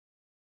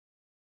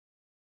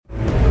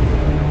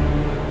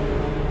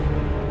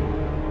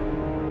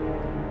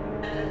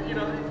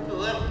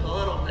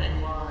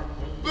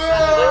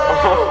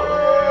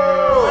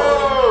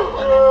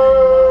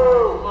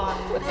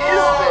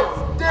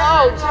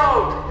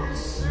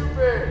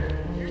Dude,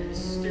 you're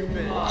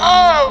stupid.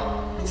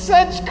 Oh,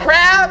 such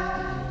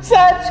crap!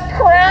 Such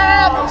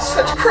crap! Oh,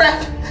 such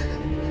crap!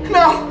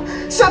 No,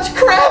 such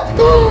crap!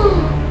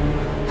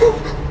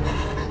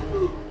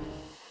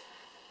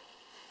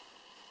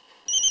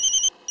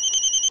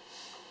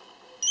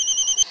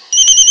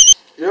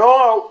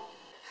 Yo!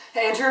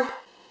 Hey, Andrew.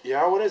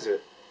 Yeah, what is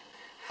it?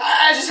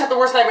 I just had the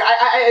worst nightmare.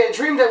 I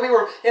dreamed that we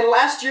were in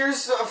last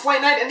year's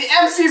flight night and the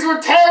MCs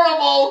were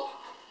terrible!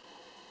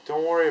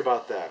 Don't worry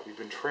about that. We've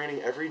been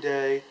training every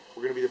day.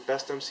 We're going to be the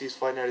best MCs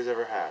Flight Night has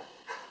ever had.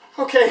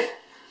 Okay,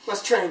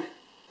 let's train.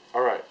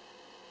 Alright.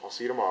 I'll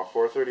see you tomorrow,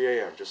 4:30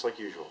 a.m., just like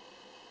usual.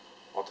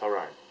 I'll tell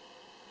Ryan.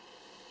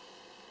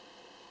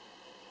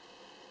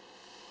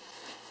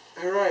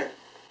 Hey, Ryan.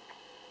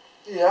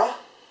 Yeah?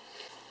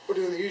 We're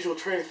doing the usual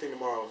training thing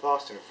tomorrow with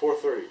Austin at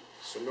 4:30.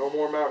 So no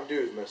more Mountain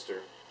Dews,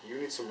 mister. You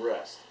need some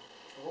rest.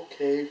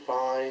 Okay,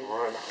 fine.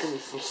 Alright, now give me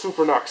some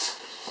super knucks.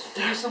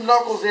 Give me some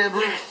knuckles,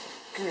 Andrew.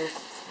 Come here.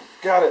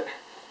 Got it.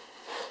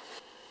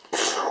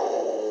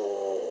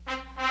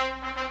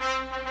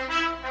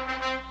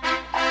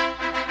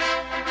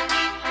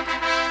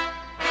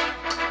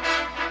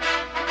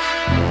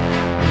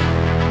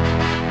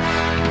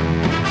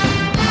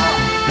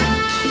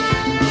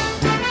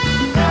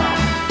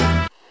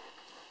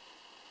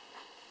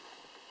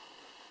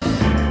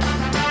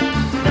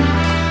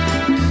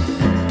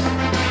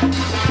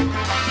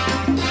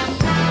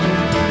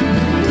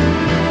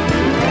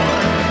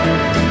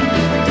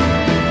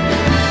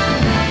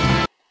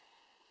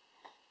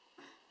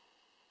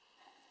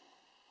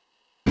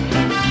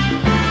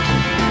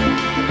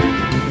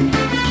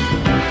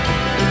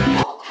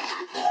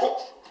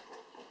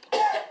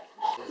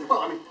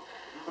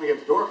 Let me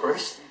get the door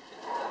first.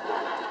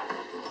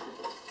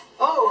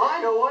 Oh,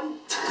 hi, no one.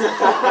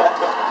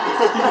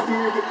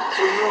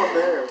 You're not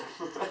there.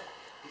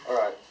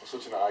 Alright, I'm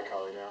switching to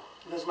iColly now.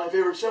 That's my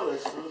favorite show.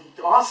 That's really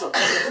awesome.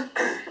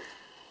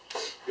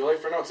 You're late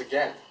for notes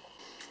again.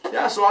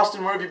 Yeah, so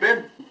Austin, where have you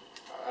been?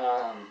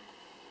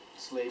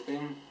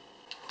 Sleeping.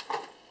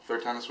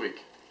 Third time this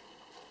week.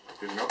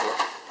 Here's your notebook.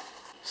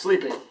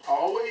 Sleeping.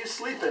 Always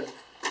sleeping.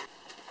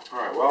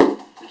 Alright,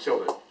 well, you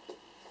killed it.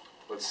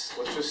 Let's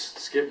just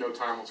skip no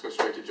time. Let's go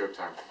straight to joke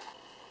time.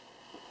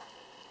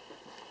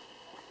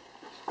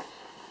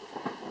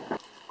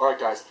 Alright,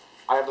 guys.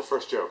 I have the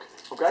first joke.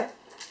 Okay.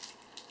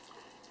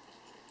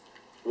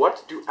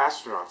 What do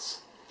astronauts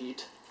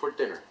eat for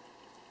dinner?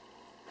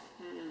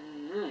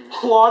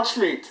 Launch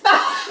meat.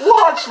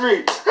 Launch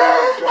meat.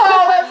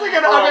 Oh, that's a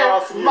good one. Okay,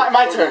 Austin,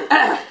 my turn.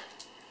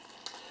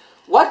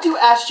 What do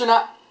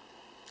astronauts...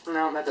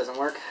 No, that doesn't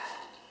work.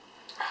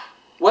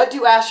 What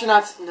do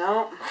astronauts...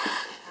 No.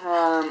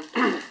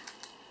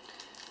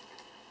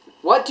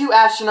 What do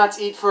astronauts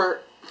eat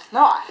for...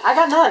 No, I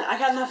got none. I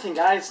got nothing,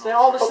 guys. They're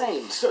all the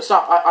same.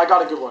 Stop. I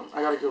got a good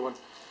one.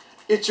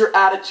 It's your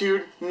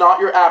attitude, not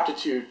your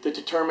aptitude, that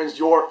determines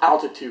your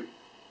altitude.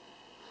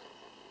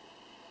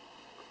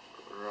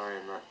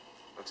 Ryan,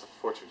 that's a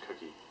fortune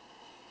cookie.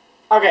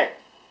 Okay.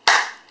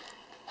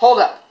 Hold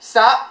up.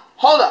 Stop.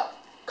 Hold up.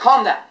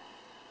 Calm down.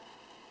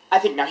 I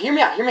think... Now, hear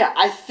me out.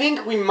 I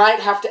think we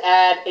might have to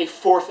add a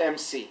fourth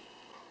MC.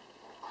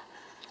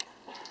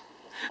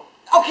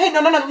 Okay,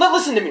 no,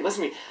 listen to me.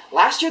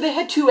 Last year they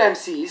had 2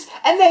 MCs,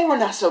 and they were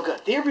not so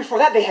good. The year before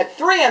that they had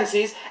 3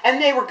 MCs,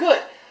 and they were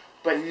good.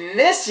 But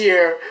this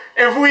year,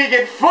 if we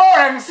get 4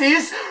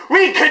 MCs,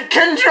 we could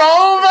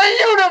control the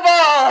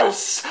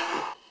universe!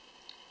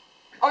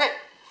 Okay,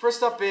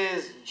 first up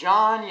is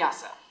John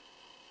Yassa.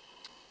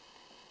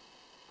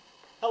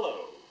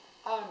 Hello,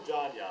 I'm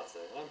John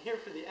Yassa, and I'm here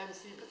for the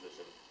MC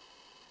position.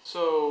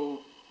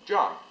 So,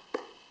 John,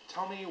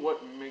 tell me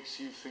what makes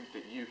you think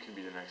that you can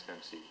be the next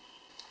MC.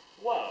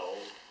 Well,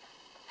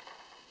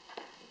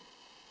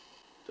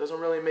 Doesn't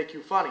really make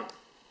you funny.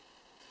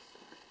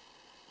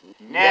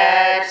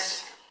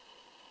 Next!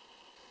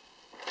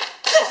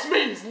 this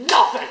means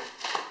nothing!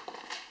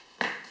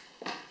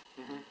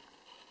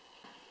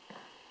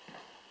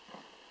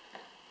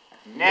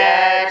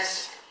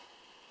 Next!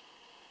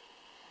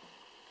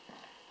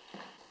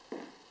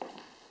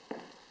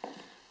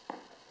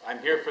 I'm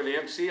here for the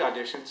MC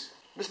auditions.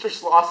 Mr.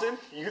 Slauson,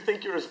 you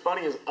think you're as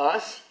funny as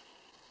us?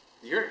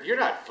 You're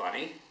not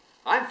funny.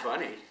 I'm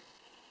funny.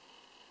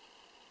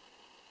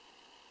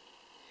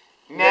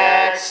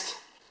 Next!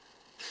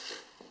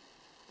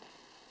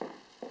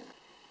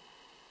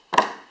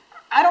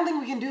 I don't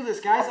think we can do this,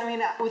 guys. I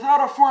mean, without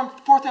our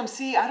fourth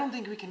MC, I don't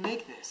think we can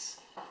make this.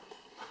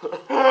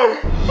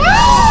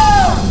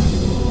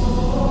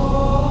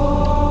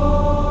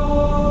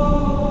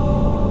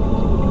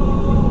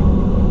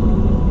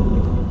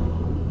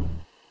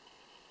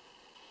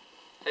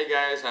 Hey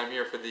guys, I'm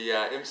here for the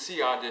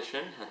MC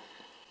audition.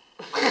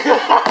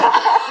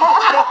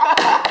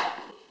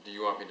 Do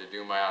you want me to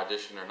do my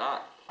audition or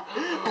not?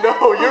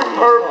 No, you're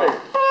perfect.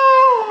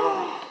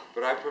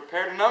 But I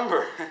prepared a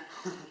number.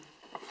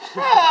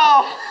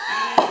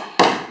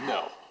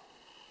 No,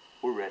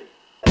 we're ready.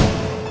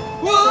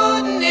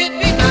 Wouldn't it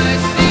be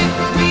nice if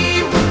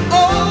we were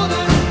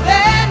older?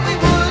 Then we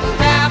wouldn't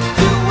have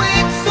to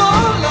wait so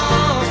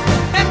long.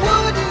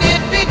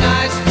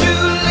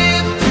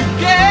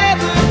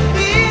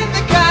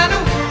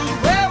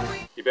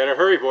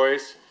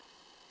 boys.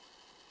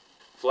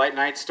 Flight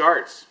night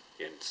starts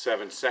in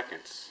 7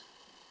 seconds.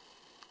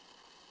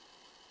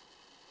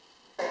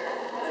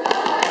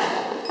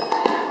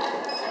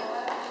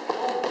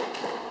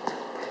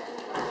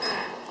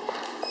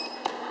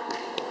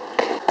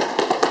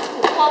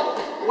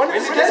 When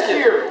did this get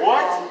here?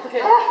 What?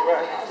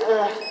 Okay.